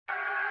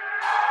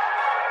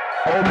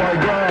Oh my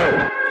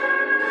God.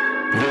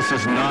 This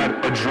is not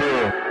a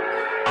drill.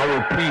 I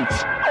repeat,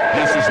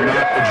 this is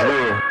not a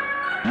drill.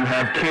 You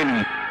have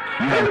Kenny,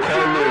 you have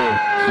Carlo,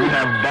 you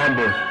have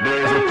Bamba.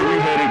 There is a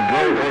three-headed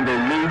goat on the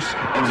loose,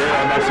 and they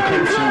are about to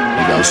come to you.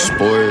 You got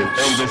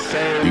sports,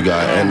 you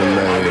got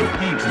anime,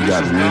 you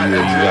got media,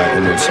 you got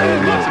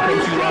entertainment.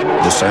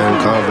 The same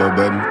convo,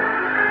 baby.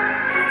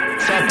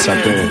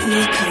 Tap in.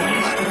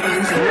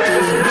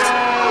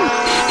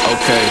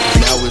 Okay,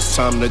 now it's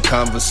time to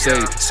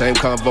conversate. Same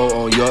convo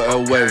on your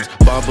airwaves.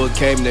 Bamba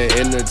came to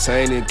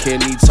entertain and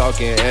Kenny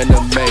talking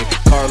anime.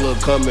 Carla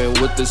coming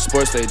with the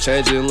sports, they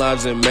changing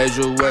lives in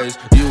major ways.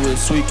 You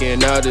was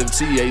tweaking out if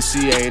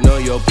TAC ain't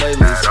on your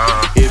playlist.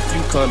 If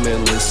you come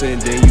and listen,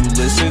 then you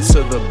listen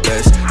to the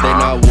best. They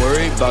not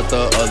worried about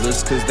the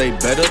others, cause they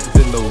better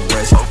than the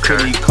rest.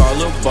 Kenny,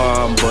 Carla,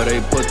 bomb, but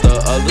they put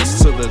the others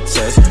to the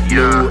test.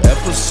 New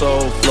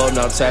episode flow,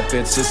 now tap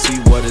in to see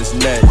what is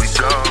next.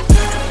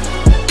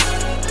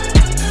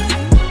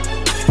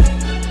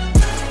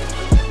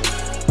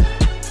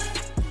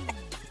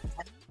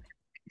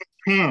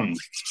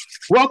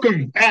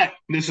 Welcome back.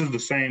 This is the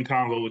same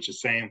convo with your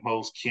same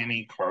host,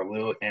 Kenny,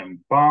 Carlil, and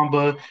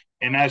Bamba.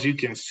 And as you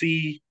can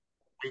see,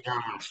 we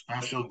got our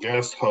special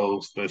guest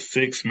host, the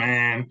sixth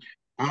man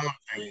of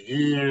the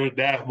year,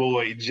 that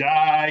boy,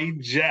 Jai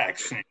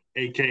Jackson,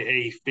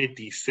 aka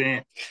 50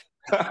 Cent.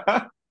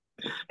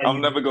 I'm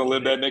never gonna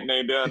live that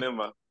nickname down,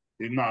 am I?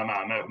 No,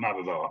 not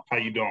at all. How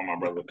you doing, my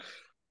brother?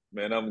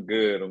 Man, I'm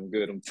good.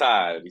 I'm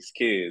tired of these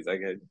kids. I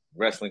got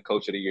wrestling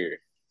coach of the year.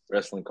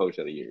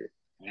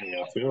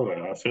 Yeah, I feel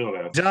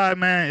that. Jai,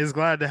 man, is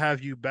glad to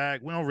have you back.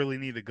 We don't really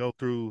need to go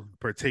through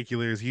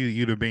particulars.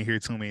 You'd have been here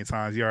too many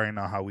times. You already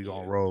know how we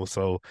gonna roll.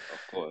 So, of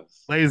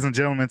course, ladies and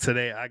gentlemen,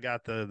 today I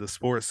got the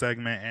sports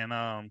segment, and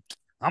I'm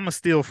gonna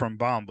steal from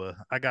Bamba.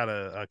 I got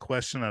a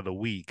question of the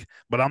week,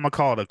 but I'm gonna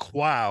call it a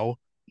quow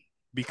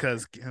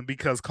because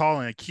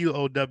calling a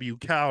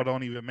QOW cow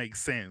don't even make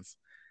sense.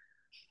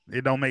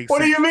 It don't make sense.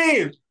 What do you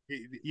mean?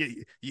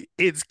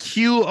 It's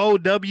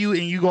QOW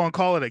and you gonna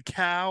call it a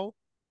cow?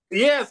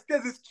 Yes,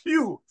 because it's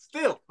Q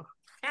still.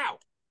 Cow.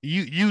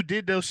 You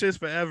did those shits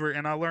forever,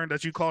 and I learned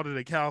that you called it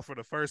a cow for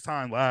the first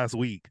time last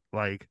week.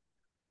 Like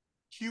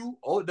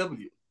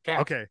QOW. Cow.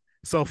 Okay,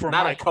 so for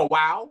not my a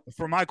cow.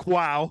 For my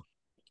quow,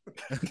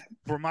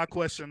 for my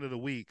question of the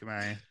week,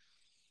 man.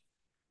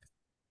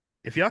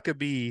 If y'all could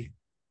be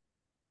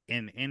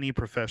in any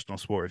professional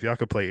sport, if y'all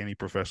could play any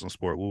professional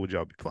sport, what would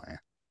y'all be playing?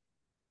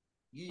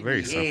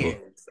 Very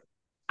simple.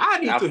 I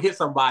need to hit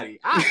somebody.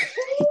 I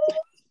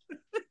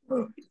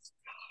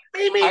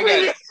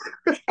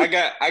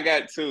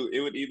got two. It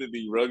would either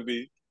be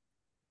rugby.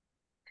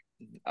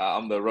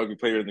 I'm the rugby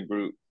player in the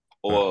group,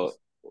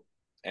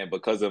 and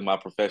because of my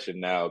profession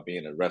now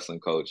being a wrestling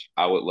coach,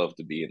 I would love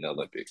to be in the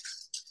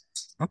Olympics.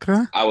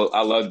 Okay. I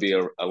love to be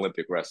an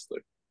Olympic wrestler.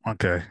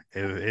 Okay.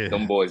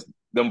 Them boys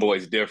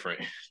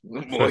different.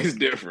 Them boys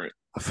different.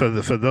 For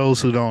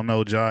those who don't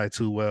know Jai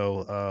too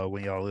well,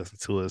 when y'all listen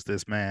to us,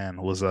 this man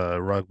was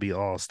a rugby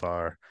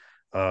all-star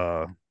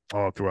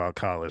all throughout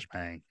college,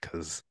 man,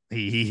 because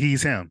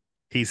he's him.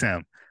 It's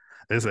a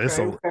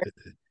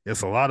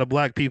lot of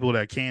black people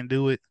that can't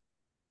do it,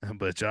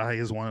 but Jai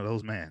is one of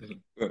those men.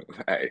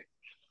 Hey.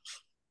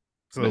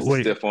 So Mr.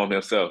 wait, stiff on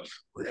himself.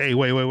 Hey,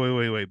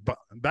 wait.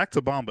 Back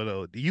to Bamba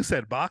though. You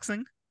said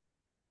boxing?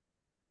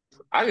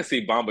 I can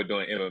see Bamba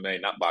doing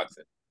MMA, not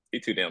boxing.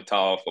 He's too damn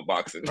tall for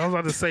boxing. I was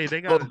about to say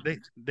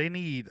they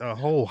need a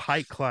whole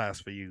height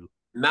class for you.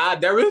 Nah,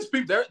 there's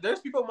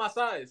people my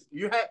size.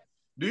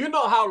 Do you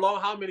know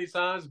how many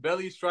times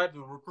Belly's tried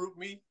to recruit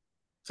me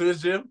to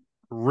his gym?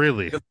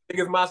 Really? Because I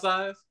think it's my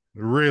size.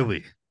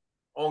 Really?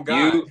 On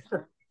God.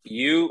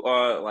 You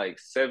are like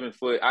 7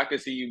 foot. I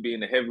could see you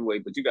being a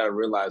heavyweight, but you gotta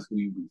realize who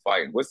you be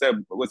fighting. What's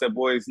that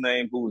boy's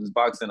name who was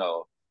boxing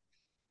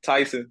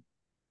Tyson?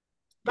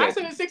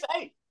 Tyson is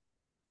 6'8".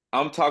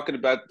 I'm talking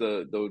about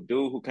the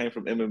dude who came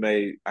from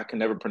MMA. I can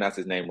never pronounce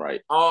his name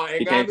right. Oh,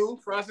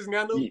 Francis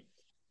Ngannou?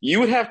 You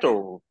would have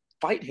to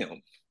fight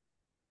him.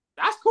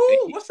 That's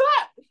cool. What's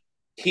that?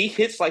 He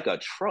hits like a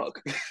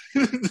truck.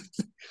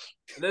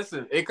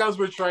 Listen, it comes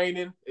with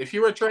training. If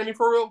you were training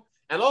for real,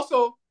 and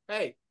also,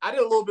 hey, I did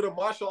a little bit of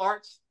martial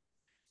arts.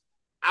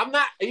 I'm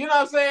not, you know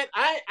what I'm saying?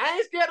 I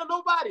ain't scared of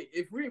nobody.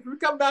 If we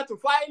come down to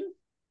fighting,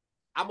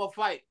 I'm gonna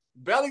fight.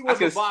 Belly was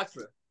a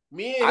boxer.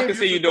 Me and him. I can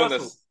see you doing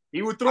this.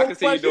 He would throw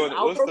punches.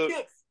 I'll throw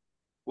kicks.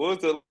 What was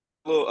the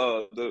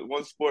little the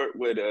one sport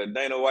with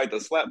Dana White,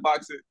 the slap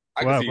boxing?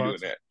 I can see you doing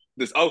that.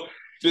 This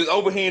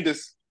overhand,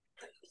 this.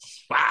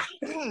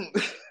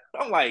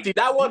 I'm like, see,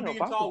 that one being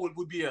tall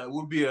would be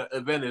an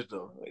advantage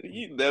though.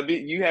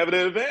 You have an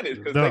advantage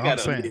because they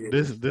got. I'm saying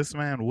this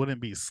man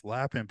wouldn't be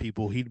slapping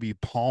people; he'd be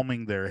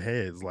palming their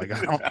heads. Like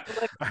I don't.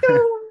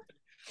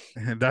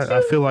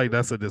 I feel like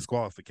that's a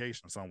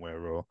disqualification somewhere,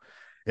 bro.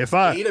 If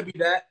I either be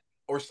that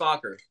or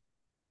soccer.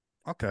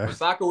 Okay. But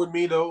soccer with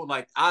me though,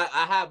 like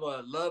I have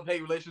a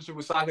love-hate relationship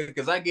with soccer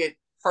because I get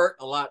hurt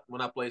a lot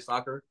when I play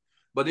soccer.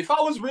 But if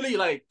I was really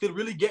could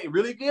really get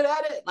really good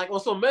at it, like on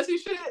some messy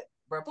shit,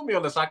 bro, put me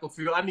on the soccer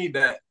field. I need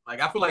that.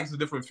 Like, I feel like it's a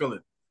different feeling.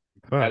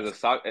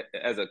 As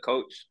a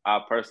coach, I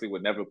personally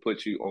would never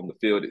put you on the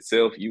field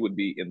itself. You would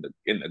be in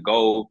the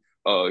goal.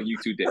 You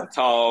too damn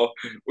tall.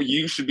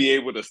 You should be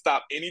able to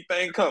stop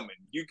anything coming.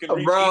 You can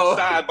reach each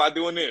side by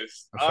doing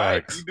this. All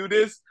right, you do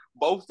this.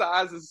 Both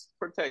sides is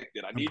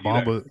protected. I need you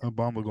there.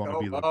 Bamba going to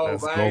be the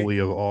best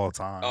goalie of all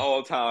time.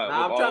 All time.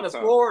 Nah, I'm trying to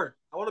score.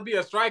 I want to be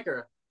a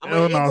striker.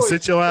 Hell no,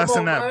 sit your ass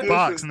in that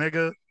box,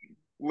 nigga.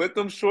 Let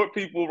them short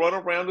people run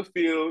around the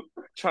field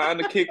trying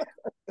to kick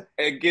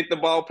and get the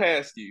ball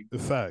past you.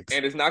 Facts.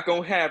 And it's not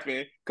gonna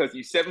happen because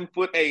you're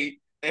 7'8"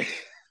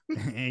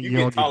 and you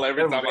get taller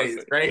every time.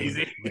 It's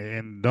crazy.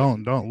 And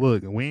don't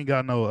look. We ain't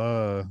got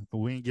no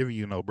we ain't giving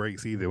you no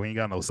breaks either. We ain't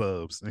got no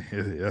subs.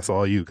 That's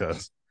all you,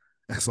 cuz.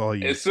 That's all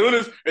you. As soon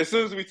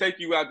as we take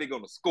you out, they're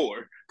gonna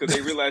score because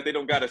they realize they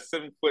don't got a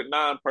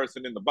 7'9"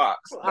 person in the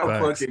box.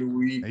 I'm fucking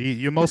weak.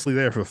 You're mostly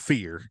there for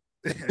fear.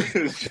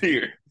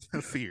 Fear.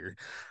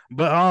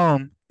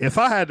 But if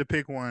I had to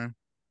pick one,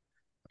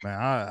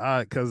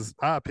 man, cause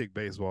I pick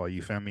baseball,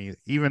 you feel me?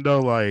 Even though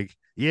like,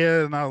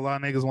 yeah, not a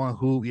lot of niggas want to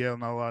hoop, yeah,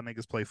 not a lot of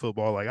niggas play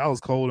football. Like I was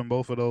cold in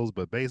both of those,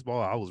 but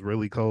baseball, I was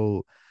really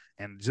cold.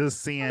 And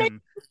just seeing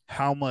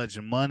how much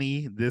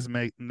money this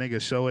nigga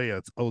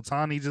Shohei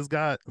Ohtani just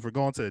got for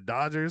going to the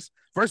Dodgers.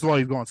 First of all,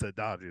 he's going to the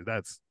Dodgers.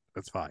 That's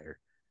fire.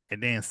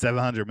 And then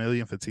 $700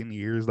 million for 10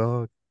 years,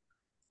 dog.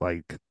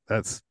 Like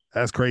that's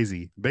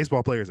crazy.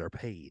 Baseball players are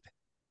paid.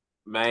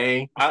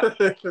 Man. I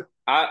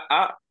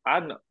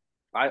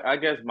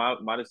guess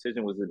my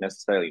decision wasn't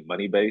necessarily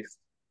money based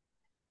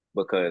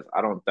because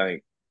I don't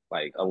think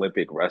like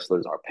Olympic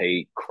wrestlers are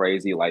paid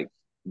crazy like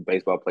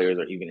baseball players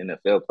or even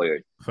NFL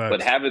players. Facts.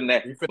 But having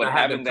that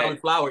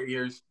cauliflower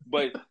ears.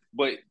 But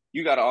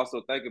you gotta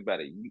also think about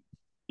it.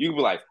 You be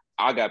like,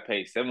 I got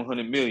paid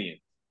 $700 million.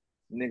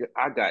 Nigga,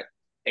 I got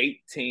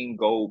 18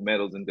 gold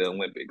medals in the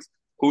Olympics.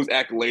 Whose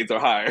accolades are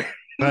higher?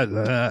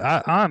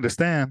 I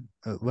understand.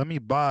 Let me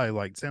buy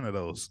like 10 of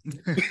those.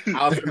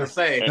 I was gonna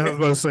say.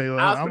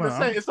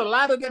 It's a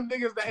lot of them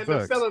niggas that end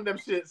up selling them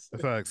shits.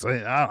 Facts.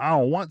 I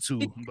don't want to,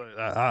 but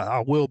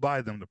I will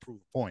buy them to prove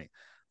a point.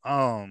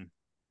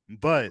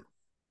 But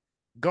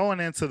going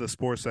into the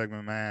sports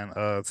segment,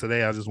 man.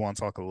 Today I just want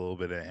to talk a little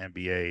bit of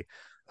NBA.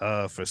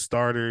 For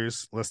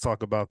starters, let's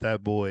talk about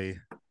that boy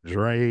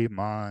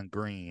Draymond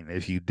Green.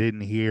 If you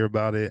didn't hear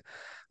about it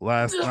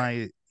last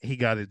night, he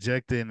got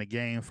ejected in the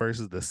game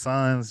versus the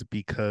Suns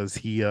because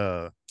he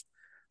a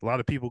lot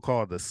of people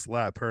call it the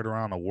slap heard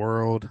around the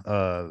world.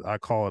 I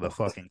call it a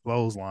fucking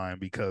clothesline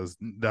because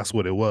that's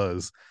what it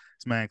was.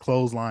 This man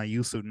clothesline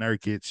Yusuf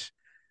Nurkic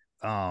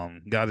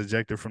got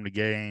ejected from the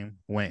game.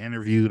 When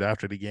interviewed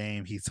after the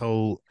game, he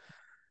told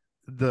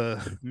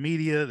the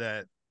media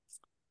that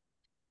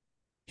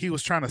he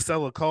was trying to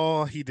sell a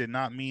call. He did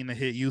not mean to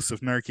hit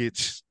Yusuf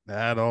Nurkic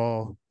at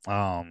all.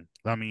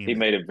 I mean, he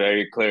made it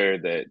very clear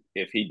that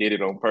if he did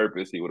it on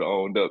purpose, he would have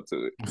owned up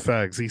to it.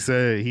 Facts. He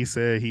said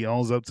he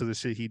owns up to the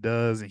shit he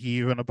does, and he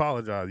even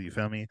apologized. You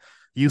feel me?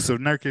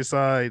 Yusuf Nurkic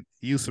side,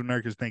 Yusuf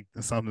Nurkic think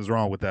something's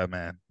wrong with that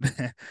man,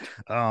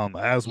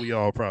 as we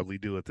all probably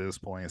do at this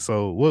point.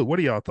 So, what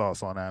are y'all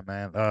thoughts on that,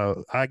 man?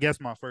 I guess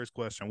my first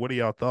question: what are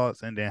y'all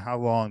thoughts, and then how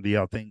long do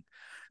y'all think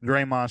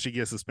Draymond should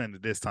get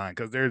suspended this time?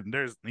 Because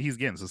he's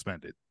getting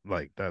suspended.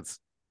 Like that's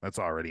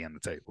already on the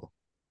table.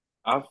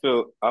 I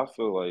feel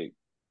like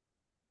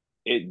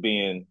it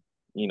being,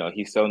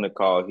 he's selling the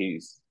call,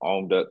 he's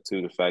owned up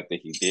to the fact that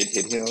he did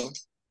hit him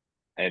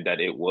and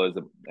that it was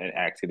an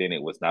accident.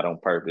 It was not on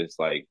purpose.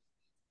 Like,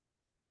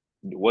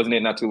 wasn't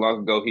it not too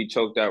long ago he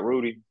choked out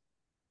Rudy?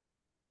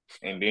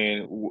 And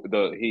then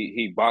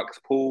he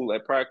boxed pool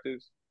at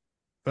practice.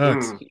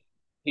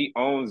 He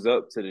owns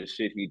up to the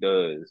shit he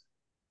does.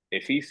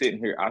 If he's sitting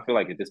here, I feel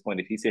like at this point,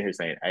 if he's sitting here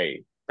saying,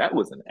 hey, that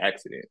was an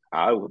accident.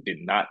 I did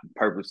not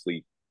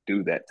purposely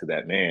do that to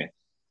that man.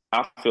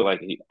 I feel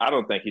like I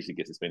don't think he should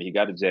get suspended. He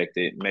got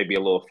ejected, maybe a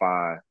little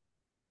fine,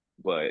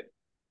 but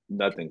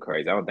nothing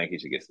crazy. I don't think he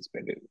should get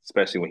suspended,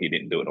 especially when he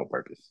didn't do it on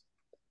purpose.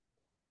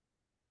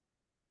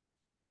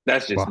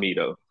 That's just me,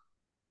 though.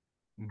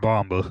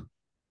 Bamba.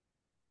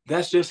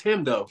 That's just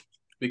him, though.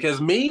 Because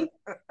me,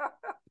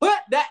 put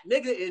that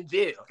nigga in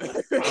jail.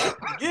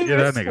 Give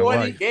him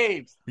 20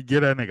 games. Get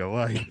that nigga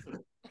life.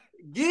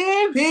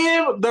 Give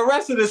him the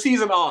rest of the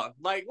season off.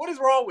 Like, what is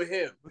wrong with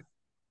him?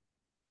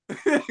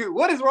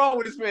 What is wrong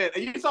with this man?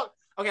 And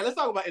let's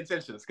talk about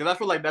intentions, because I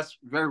feel like that's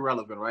very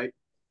relevant, right?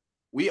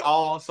 We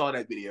all saw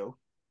that video.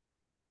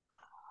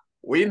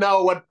 We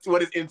know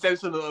what is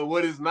intentional and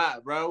what is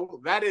not,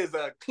 bro. That is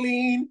a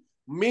clean,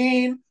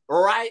 mean,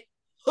 right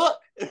hook.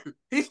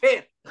 He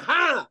said,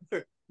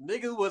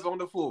 nigga was on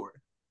the floor.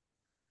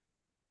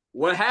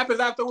 What happens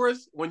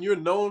afterwards when you're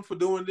known for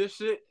doing this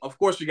shit? Of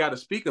course, you got to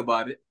speak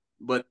about it.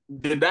 But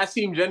did that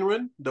seem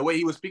genuine, the way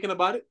he was speaking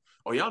about it?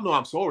 Oh, y'all know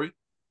I'm sorry.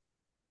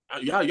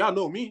 Y'all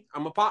know me.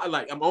 I'm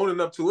owning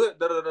up to it.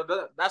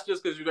 That's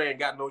just because you ain't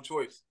got no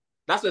choice.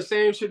 That's the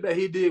same shit that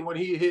he did when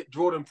he hit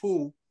Jordan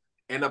Poole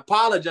and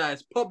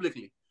apologized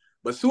publicly.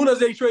 But soon as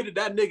they traded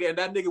that nigga and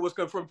that nigga was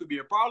confirmed to be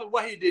a problem,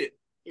 what he did?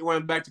 He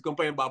went back to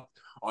complain about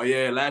oh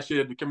yeah, last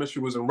year the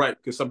chemistry wasn't right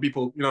because some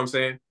people, you know what I'm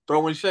saying,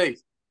 throwing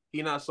shades.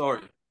 He not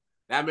sorry.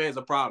 That man's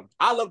a problem.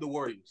 I love the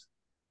Warriors,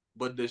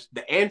 but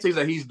the antics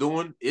that he's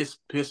doing is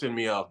pissing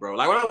me off, bro.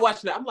 Like when I'm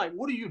watching that, I'm like,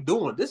 what are you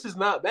doing? This is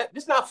not that.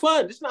 This is not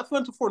fun. This is not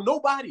fun for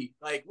nobody.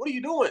 Like, what are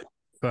you doing?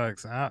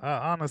 Facts. I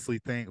honestly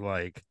think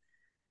like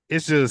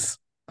it's just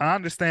I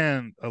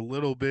understand a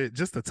little bit,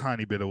 just a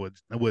tiny bit of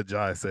what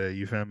Jai said.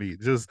 You feel me?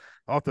 Just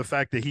off the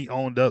fact that he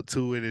owned up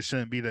to it. It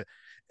shouldn't be that.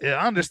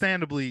 Yeah,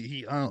 understandably,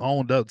 he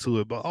owned up to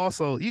it, but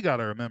also you got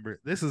to remember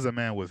this is a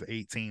man with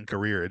 18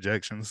 career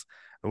ejections.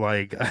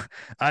 Like,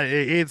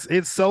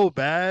 it's so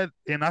bad,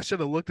 and I should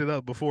have looked it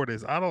up before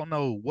this. I don't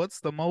know what's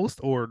the most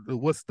or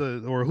who's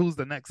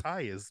the next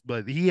highest,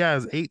 but he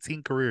has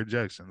 18 career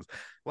ejections.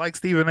 Like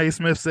Stephen A.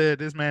 Smith said,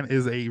 this man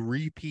is a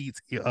repeat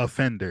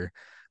offender.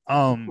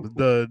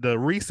 The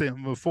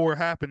recent before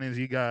happenings,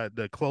 you got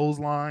the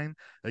clothesline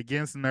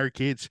against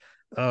Nurkic,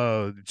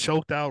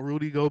 choked out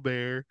Rudy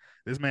Gobert.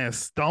 This man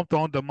stomped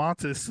on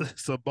Domantas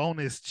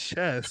Sabonis'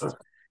 chest,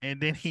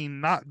 and then he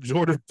knocked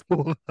Jordan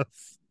Poole the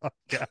fuck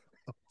out.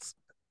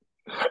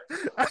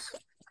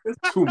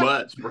 It's too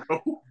much,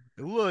 bro.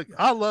 Look,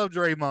 I love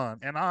Draymond,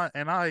 and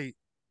I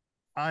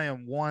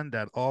am one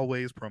that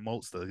always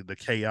promotes the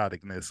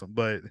chaoticness,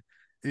 but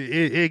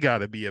it got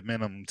to be a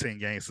minimum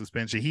 10-game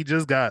suspension. He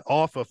just got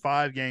off a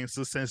 5-game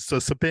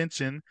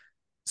suspension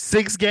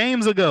 6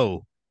 games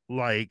ago.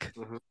 Like,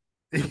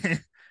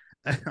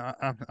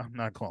 I'm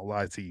not gonna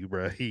lie to you,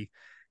 bro. He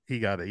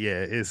got it.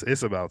 Yeah,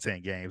 it's about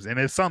 10 games, and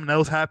if something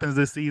else happens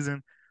this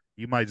season,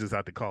 you might just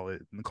have to call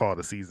it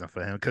a season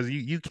for him because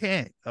you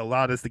can't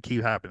allow this to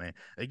keep happening.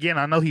 Again,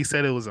 I know he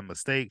said it was a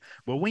mistake,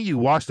 but when you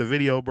watch the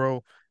video,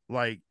 bro,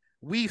 like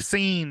we've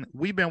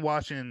been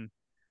watching,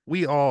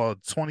 we all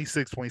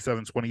 26,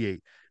 27,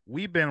 28.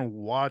 We've been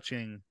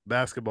watching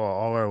basketball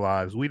all our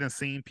lives. We done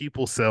seen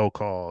people sell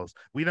calls.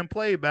 We done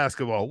played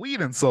basketball. We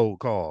done sold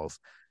calls.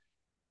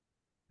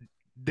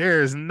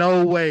 There's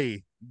no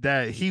way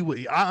that he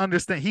would. I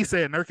understand. He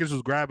said Nurkic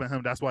was grabbing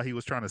him. That's why he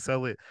was trying to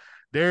sell it.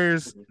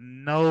 There's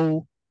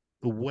no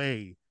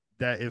way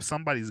that if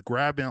somebody's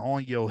grabbing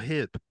on your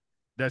hip,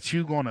 that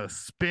you're gonna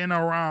spin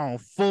around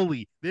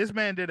fully. This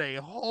man did a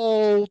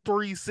whole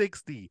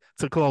 360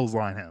 to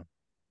clothesline him.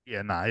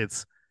 Yeah, nah,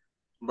 it's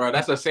bro.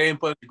 That's the same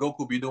punch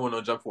Goku be doing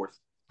on Jump Force.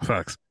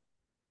 facts.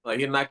 Like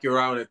he'll knock you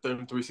around at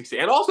 360,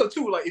 and also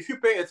too, like if you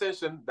pay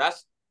attention,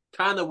 that's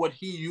kind of what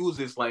he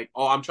uses. Like,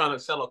 oh, I'm trying to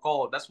sell a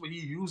call. That's what he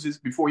uses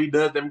before he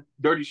does them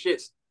dirty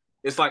shits.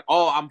 It's like,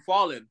 oh, I'm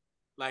falling.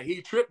 Like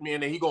he tripped me,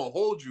 and then he gonna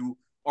hold you.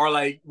 Or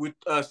like with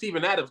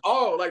Steven Adams,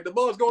 oh, like the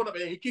ball's going up,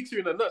 and he kicks you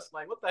in the nuts.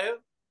 Like what the hell?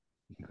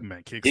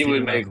 Man, kick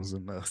Steven Adams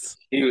in the nuts.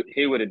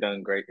 He would have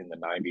done great in the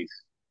 '90s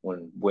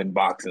when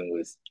boxing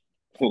was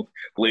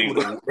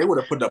legal. They would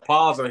have put the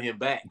paws on him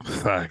back.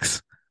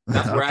 Facts.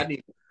 That's where I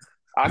need.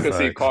 I could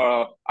see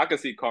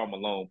Karl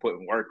Malone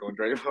putting work on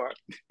Draymond.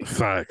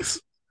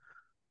 Facts.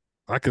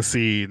 I could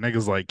see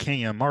niggas like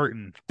Kenyon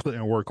Martin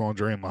putting work on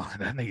Draymond.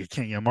 That nigga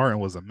Kenyon Martin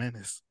was a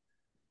menace.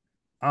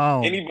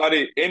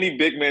 Any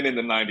big man in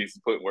the '90s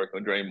put work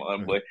on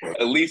Draymond, but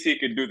at least he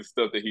can do the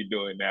stuff that he's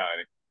doing now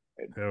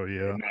hell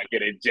yeah, and not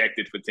get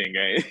ejected for 10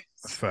 games.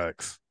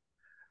 Facts.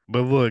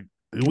 But look,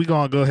 we're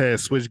gonna go ahead and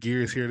switch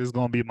gears here. This is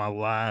gonna be my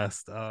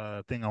last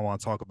thing I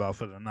want to talk about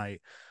for the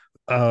night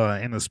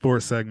in the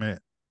sports segment.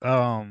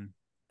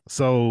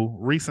 So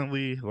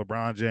recently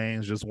LeBron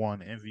James just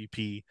won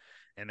MVP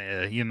in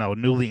a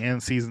newly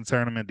in-season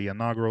tournament, the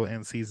inaugural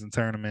in-season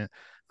tournament.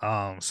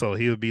 So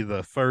he would be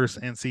the first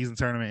in-season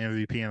tournament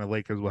MVP, and the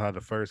Lakers will have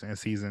the first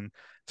in-season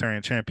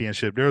tournament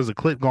championship. There was a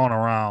clip going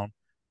around.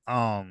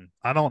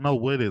 I don't know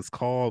what it's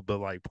called, but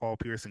like Paul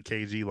Pierce and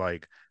KG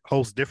like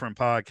host different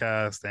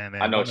podcasts, and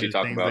I know what you're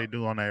talking about. They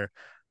do on their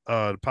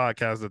the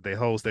podcast that they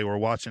host. They were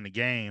watching the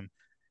game,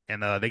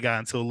 and they got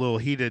into a little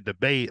heated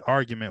debate,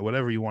 argument,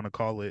 whatever you want to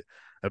call it,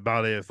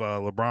 about if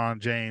LeBron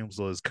James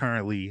was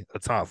currently a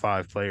top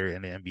 5 player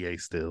in the NBA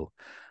still.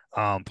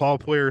 Paul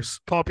Pierce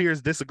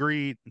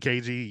disagreed.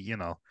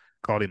 KG,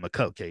 called him a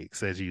cupcake.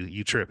 Says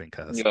you tripping,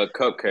 cuz. Yeah,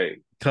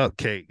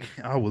 cupcake.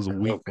 I was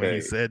weak when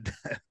he said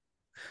that.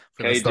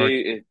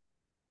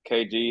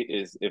 KG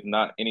is, if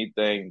not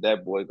anything,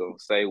 that boy gonna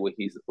say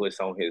what's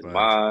on his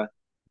mind,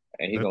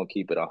 and he gonna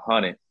keep it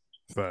 100.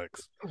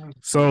 Facts.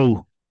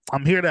 So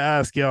I'm here to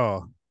ask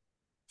y'all.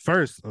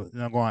 First,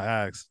 I'm going to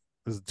ask.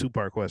 This is a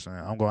 2-part question.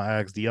 I'm going to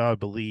ask: do y'all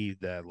believe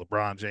that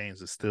LeBron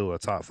James is still a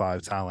top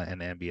 5 talent in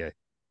the NBA?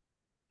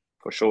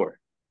 For sure.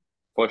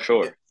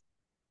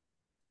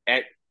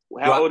 At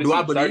how old is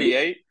he?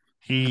 38.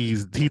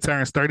 He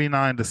turns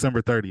 39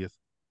 December 30th.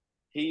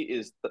 He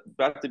is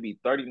about to be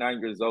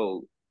 39 years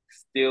old,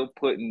 still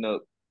putting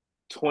up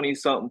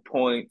 20-something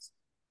points,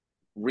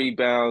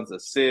 rebounds,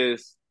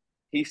 assists.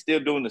 He's still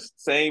doing the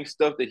same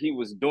stuff that he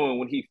was doing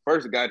when he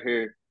first got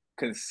here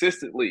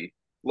consistently.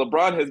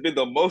 LeBron has been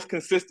the most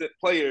consistent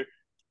player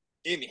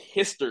in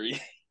history.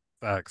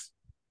 Facts.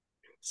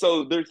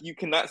 So you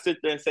cannot sit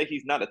there and say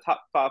he's not a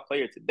top 5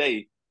 player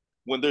today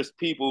when there's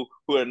people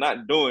who are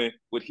not doing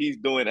what he's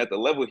doing at the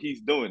level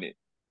he's doing it.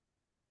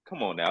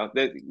 come on now.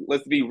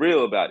 Let's be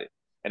real about it.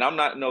 And I'm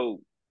not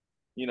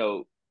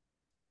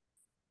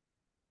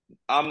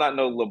I'm not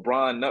no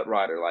LeBron nut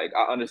rider. Like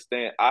I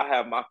understand. I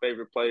have my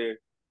favorite player.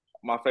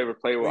 My favorite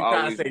player will What you trying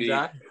to always say, be.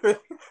 John?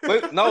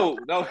 No,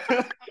 no.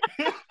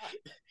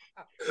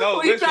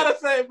 What you Listen, trying to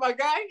say, my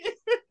guy?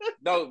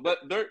 no. But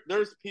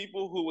there's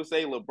people who would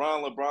say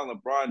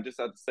LeBron just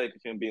at the sake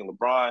of him being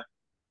LeBron.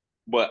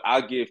 But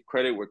I give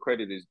credit where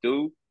credit is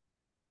due,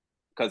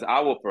 because I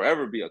will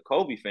forever be a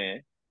Kobe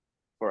fan,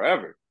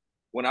 forever.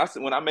 When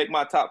I make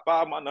my top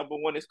 5, my number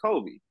 1 is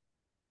Kobe.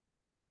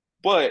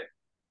 But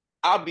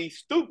I'd be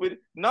stupid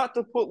not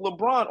to put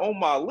LeBron on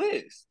my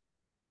list.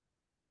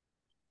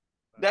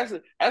 That's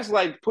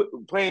like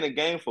playing a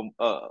game for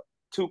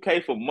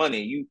 2K for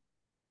money.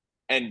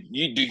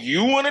 Do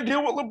you want to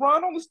deal with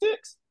LeBron on the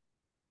sticks?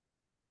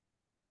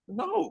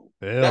 No.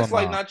 Hell That's no.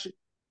 like not.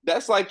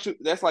 That's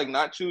like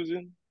not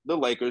choosing the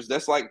Lakers.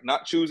 That's like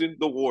not choosing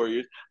the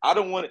Warriors. I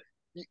don't want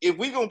to. If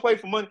we gonna play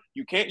for money,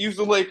 you can't use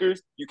the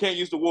Lakers. You can't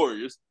use the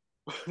Warriors,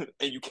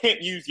 and you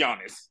can't use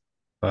Giannis.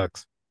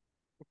 Facts.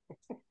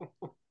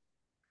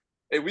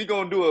 If we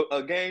gonna do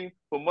a game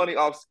for money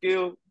off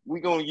skill, we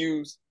gonna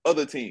use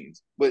other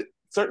teams. But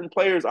certain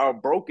players are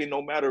broken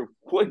no matter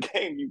what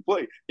game you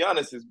play.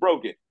 Giannis is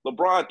broken.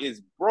 LeBron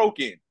is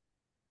broken.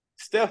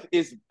 Steph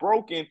is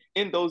broken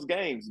in those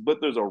games, but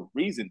there's a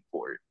reason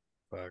for it.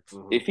 Facts.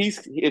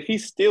 If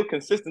he's still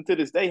consistent to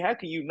this day, how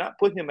can you not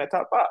put him at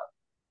top 5?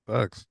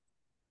 Facts.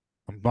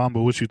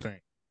 Bomba, what you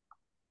think?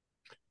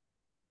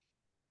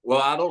 Well,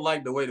 I don't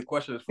like the way the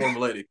question is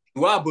formulated.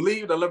 Do I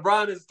believe that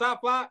LeBron is top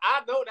 5?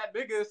 I know that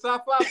nigga is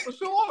top 5 for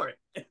sure.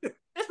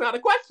 It's not a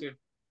question.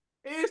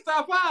 He is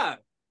top 5.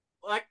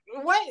 Like,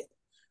 wait.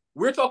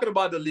 We're talking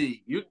about the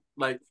league. You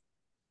like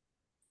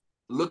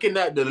looking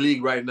at the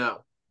league right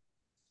now.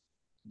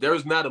 There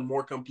is not a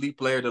more complete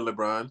player than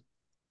LeBron.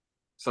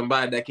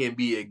 Somebody that can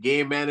be a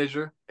game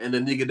manager and the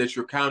nigga that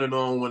you're counting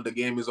on when the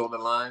game is on the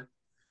line.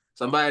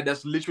 Somebody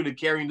that's literally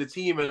carrying the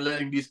team and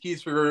letting these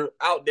kids figure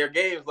out their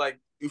games. Like,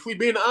 if we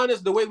being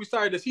honest, the way we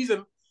started the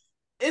season,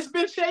 it's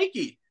been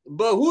shaky.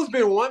 But who's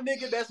been one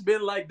nigga that's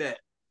been like that?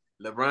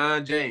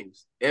 LeBron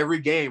James. Every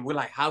game, we're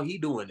like, how he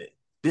doing it?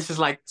 This is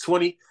like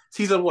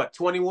season what,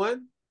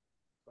 21?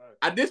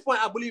 At this point,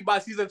 I believe by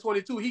season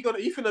 22, he's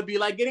gonna be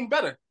like getting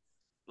better.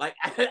 Like,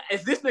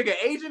 is this nigga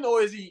aging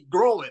or is he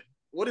growing?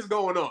 What is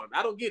going on?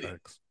 I don't get it.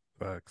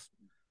 Facts.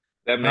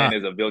 That man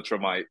is a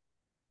Viltrumite.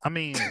 I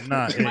mean,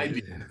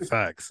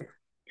 facts.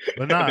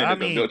 But That man I is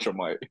mean, a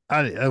Viltrumite.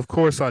 of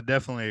course, I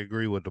definitely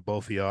agree with the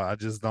both of y'all. I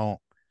just don't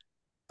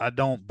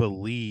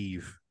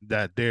believe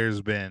that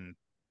there's been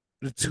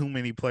too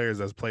many players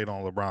that's played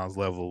on LeBron's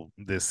level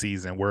this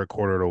season. We're a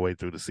quarter of the way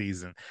through the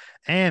season,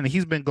 and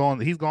he's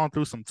gone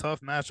through some tough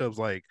matchups.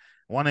 Like,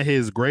 one of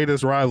his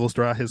greatest rivals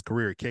throughout his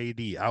career,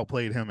 KD,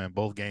 outplayed him in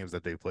both games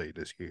that they played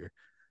this year.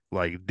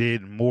 Like,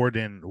 did more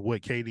than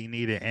what KD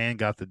needed and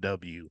got the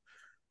W.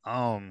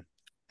 And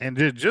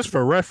just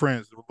for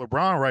reference,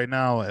 LeBron right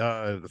now,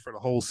 for the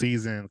whole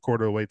season,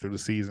 quarter of the way through the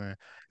season,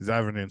 is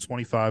averaging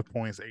 25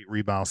 points, 8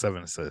 rebounds,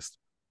 7 assists.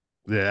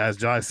 Yeah, as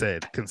Jai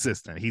said,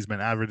 consistent. He's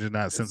been averaging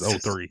that since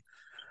 03.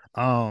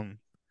 And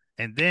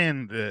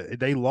then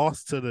they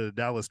lost to the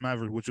Dallas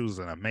Mavericks, which was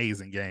an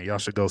amazing game. Y'all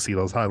should go see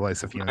those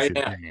highlights if you didn't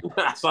see the game.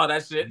 I saw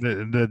that shit.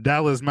 The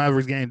Dallas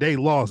Mavericks game, they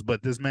lost,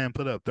 but this man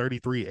put up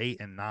 33,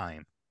 8, and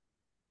 9.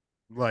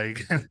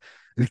 Like,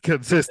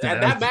 consistent.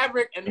 And that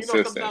Maverick, and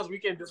sometimes we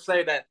can just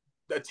say that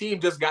the team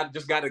just got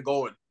it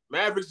going.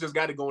 Mavericks just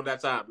got it going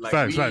that time. Like,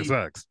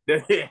 facts.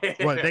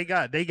 What they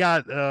got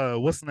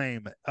what's the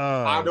name?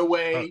 On the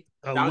way.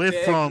 A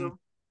lift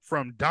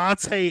from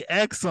Dante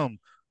Exum,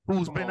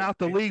 who's been out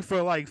the league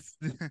for like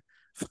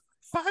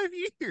 5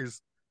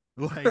 years.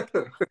 Like,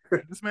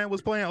 this man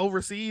was playing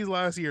overseas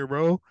last year,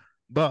 bro.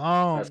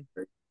 But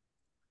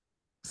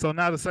so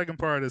now the second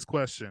part of this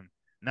question.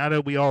 Now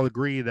that we all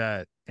agree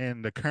that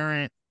in the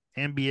current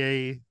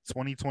NBA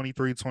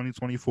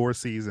 2023-2024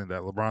 season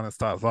that LeBron is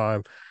top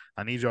 5,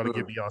 I need y'all to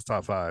give me y'all's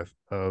top 5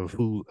 of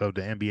the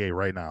NBA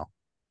right now.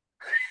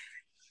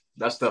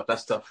 That's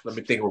tough. Let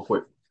me think real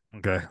quick.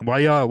 Okay. While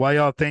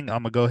y'all think,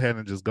 I'm gonna go ahead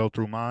and just go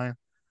through mine.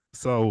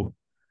 So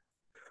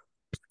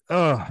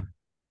I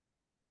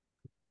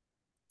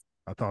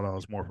thought I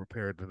was more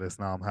prepared to this.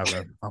 Now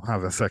I'm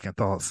having second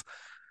thoughts.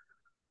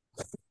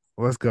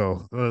 Let's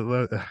go.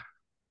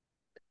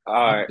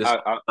 All right,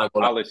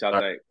 I'll let y'all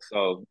think.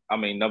 So, I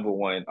mean, number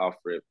 1 off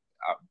rip,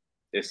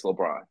 it's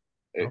LeBron.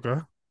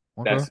 Okay.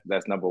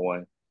 That's number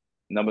 1.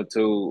 Number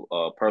 2,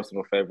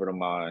 personal favorite of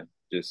mine,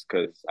 just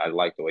because I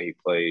like the way he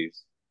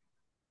plays.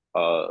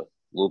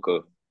 Luka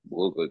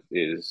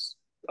is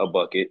a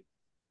bucket.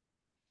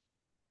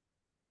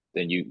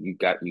 Then you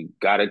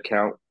gotta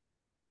count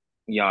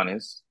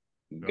Giannis.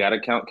 You gotta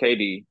count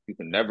KD. You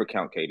can never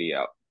count KD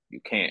out. You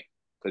can't,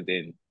 because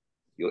then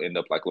you'll end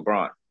up like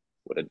LeBron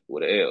with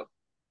a L.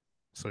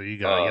 So you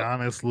got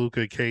Giannis,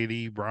 Luka,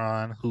 KD,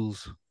 Bron.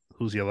 Who's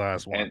your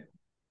last one? And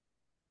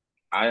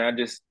I'll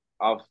just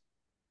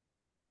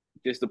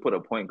to put a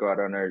point guard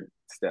on there,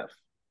 Steph,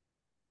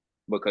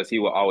 because he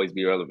will always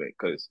be relevant.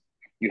 Because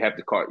you have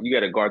to guard. You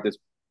got to guard this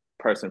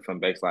person from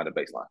baseline to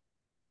baseline.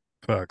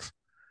 Facts.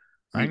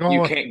 I You ain't you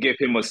gonna. can't give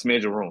him a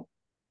smidge of room.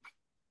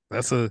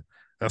 That's a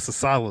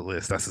solid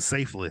list. That's a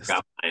safe list.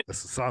 Got mine.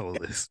 That's a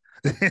solid list.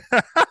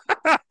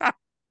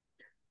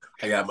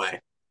 I got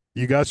mine.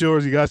 You got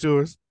yours. You got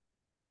yours.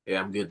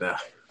 Yeah, I'm good now.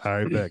 All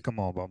right, bet. Come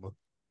on, Bumba.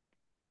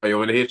 Oh, you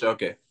want to hit you?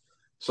 Okay.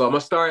 So I'm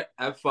gonna start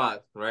at 5,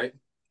 right?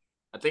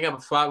 I think I'm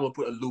at 5. I'm gonna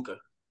put a Luca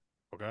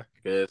Okay.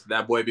 because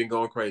that boy been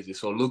going crazy.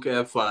 So Luca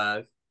at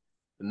 5.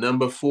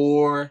 Number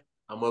 4,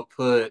 I'm gonna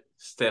put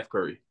Steph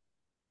Curry.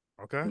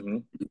 Okay.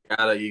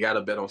 Mm-hmm. You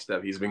gotta bet on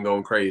Steph. He's been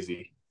going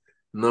crazy.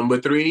 Number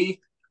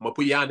 3, I'm gonna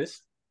put Giannis.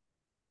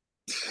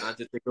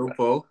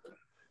 Antetokounmpo.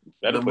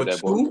 Better Number put that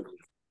 2, boy.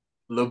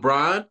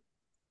 LeBron,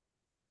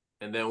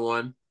 and then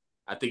 1,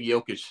 I think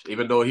Jokic.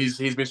 Even though he's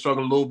been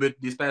struggling a little bit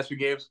these past few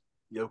games,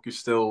 Jokic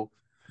still,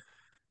 I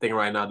think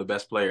right now the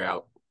best player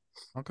out.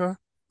 Okay.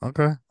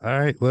 Okay. All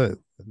right.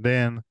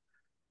 Then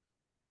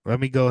let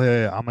me go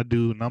ahead. I'm gonna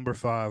do number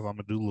 5. I'm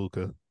gonna do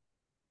Luca.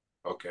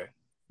 Okay.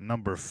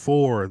 Number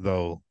 4,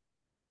 though,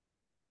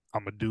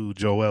 I'm gonna do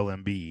Joel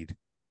Embiid.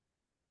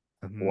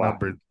 Wow.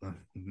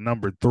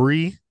 Number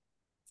 3,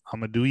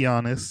 I'm gonna do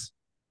Giannis.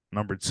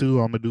 Number 2,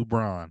 I'm gonna do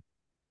Bron.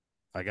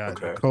 I got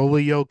Okay.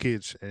 Nikola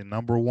Jokic at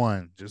number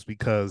 1 just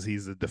because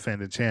he's the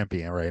defending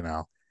champion right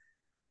now.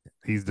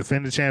 He's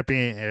defending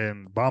champion,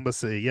 and Bamba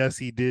said yes,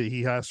 he did.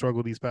 He has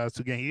struggled these past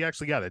 2 games. He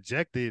actually got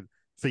ejected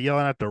for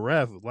yelling at the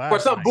ref For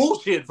last some night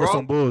bullshit, for bro.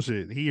 some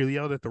bullshit. He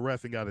yelled at the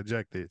ref and got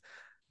ejected.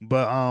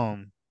 But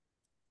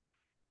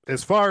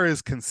as far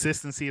as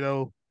consistency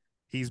though,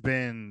 he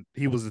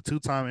was a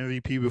 2-time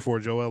MVP before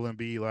Joel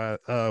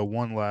Embiid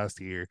won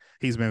last year.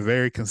 He's been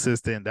very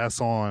consistent.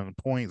 That's on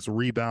points,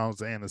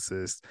 rebounds, and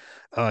assists.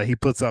 He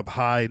puts up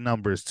high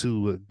numbers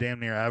too. Damn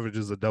near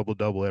averages a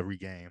double-double every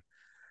game.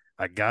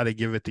 I gotta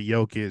give it to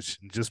Jokic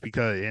just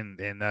because,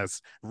 and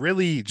that's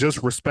really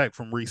just respect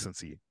from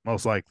recency,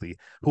 most likely,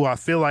 who I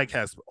feel like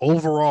has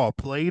overall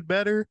played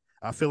better.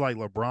 I feel like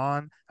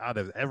LeBron, out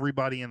of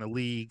everybody in the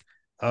league,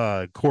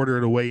 quarter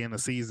of the way in the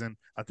season,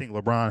 I think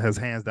LeBron has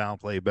hands down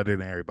played better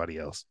than everybody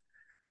else.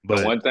 The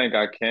But one thing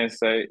I can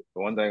say,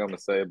 the one thing I'm gonna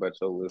say about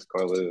your list,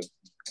 Carla,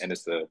 and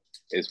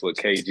it's what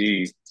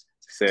KG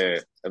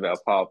said about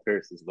Paul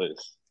Pierce's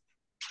list.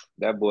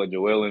 That boy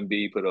Joel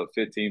Embiid put up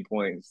 15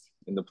 points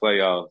in the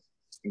playoffs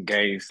in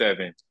Game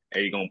 7,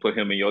 and you gonna put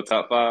him in your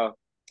top 5?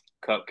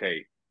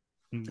 Cupcake.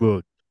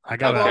 look, I I'm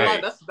not gonna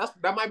lie, gotta.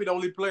 that might be the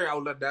only player I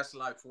would let that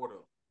slide for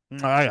though.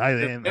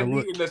 And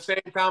look, In the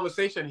same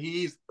conversation,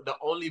 he's the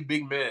only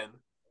big man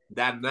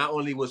that not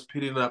only was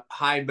putting up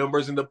high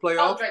numbers in the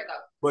playoffs,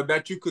 but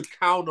that you could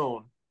count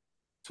on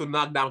to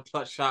knock down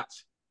clutch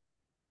shots.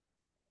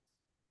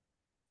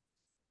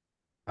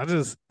 I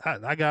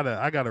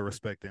gotta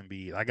respect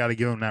Embiid. I gotta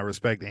give him that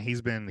respect, and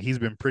he's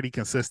been pretty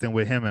consistent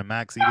with him and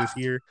Maxey this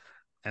year.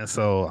 And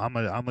so I'm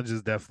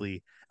just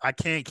definitely I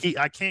can't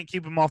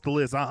keep him off the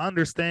list. I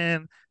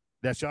understand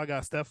that y'all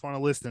got Steph on the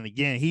list, and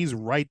again, he's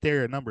right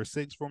there at number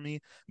 6 for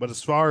me. But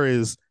as far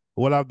as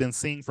what I've been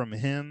seeing from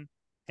him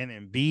and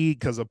Embiid,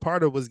 because a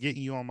part of what's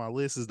getting you on my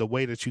list is the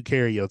way that you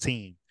carry your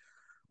team.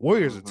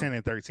 Warriors are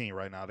 10-13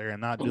 right now. They're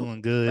not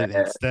doing good,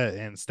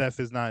 and Steph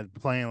is not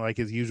playing like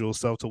his usual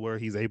self to where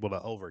he's able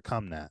to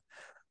overcome that.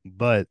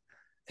 But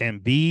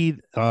Embiid,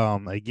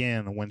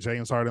 again, when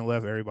James Harden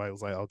left, everybody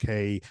was like,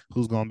 okay,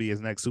 who's going to be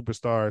his next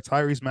superstar?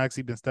 Tyrese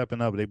Maxey been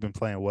stepping up. They've been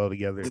playing well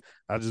together.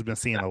 I've just been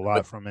seeing a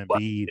lot from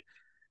Embiid.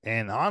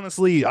 And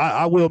honestly,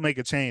 I will make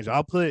a change.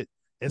 I'll put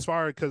as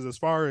far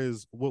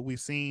as what we've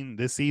seen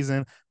this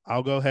season,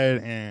 I'll go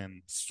ahead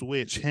and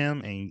switch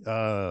him and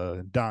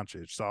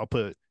Doncic. So I'll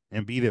put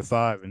Embiid at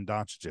 5 and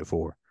Doncic at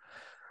 4.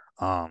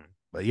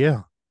 But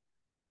yeah.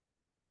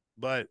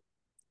 But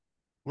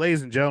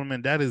ladies and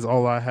gentlemen, that is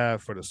all I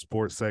have for the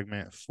sports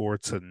segment for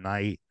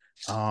tonight.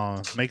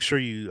 Make sure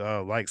you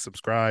like,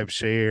 subscribe,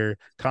 share,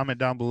 comment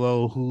down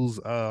below who's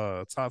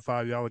top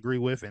 5 y'all agree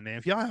with, and then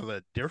if y'all have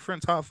a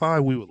different top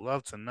 5, we would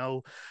love to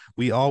know.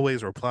 We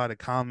always reply to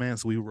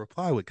comments. We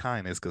reply with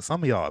kindness because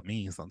some of y'all are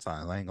mean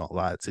sometimes. I ain't gonna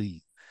lie to you,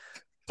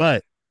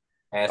 but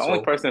the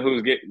only person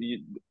who's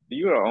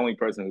you're the only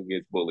person who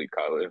gets bullied,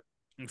 Kyler.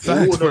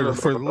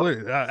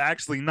 Facts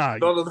actually not.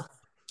 No.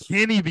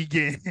 Kenny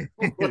began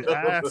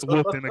ass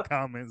whooped in the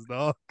comments,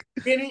 dog.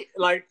 Kenny,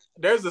 like,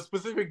 there's a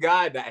specific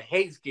guy that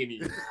hates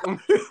Kenny.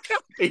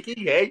 He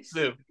hates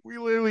him. We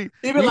literally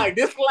even like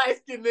this light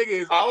skinned nigga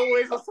is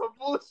always on some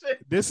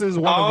bullshit. This is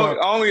one of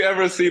our. I only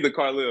ever see the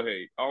Carlil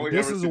hate.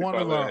 This is one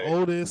of our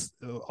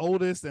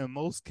oldest and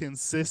most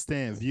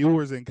consistent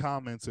viewers and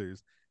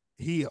commenters.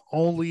 He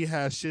only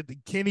has shit.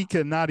 Kenny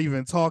could not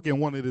even talk in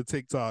one of the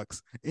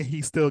TikToks, and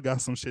he still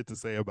got some shit to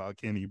say about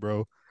Kenny,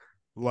 bro.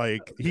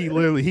 Like he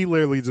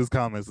literally just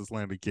comments to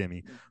slander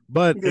Kenny.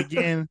 But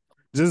again,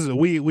 just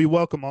we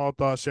welcome all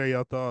thoughts. Share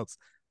your thoughts.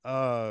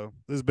 This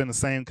has been the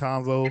same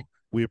convo.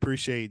 We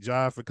appreciate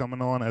Jai for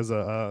coming on as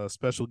a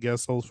special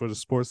guest host for the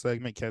sports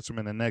segment. Catch him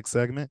in the next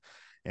segment,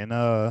 and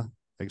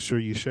make sure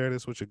you share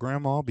this with your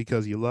grandma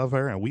because you love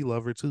her and we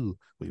love her too.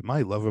 We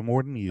might love her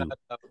more than you.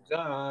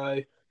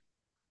 Jai.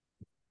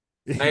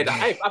 Hey,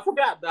 I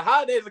forgot the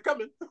holidays are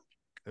coming.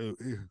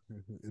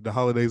 The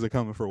holidays are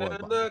coming for what?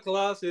 Santa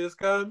Claus is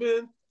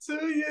coming to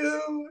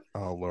you.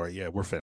 Oh Lord, yeah, we're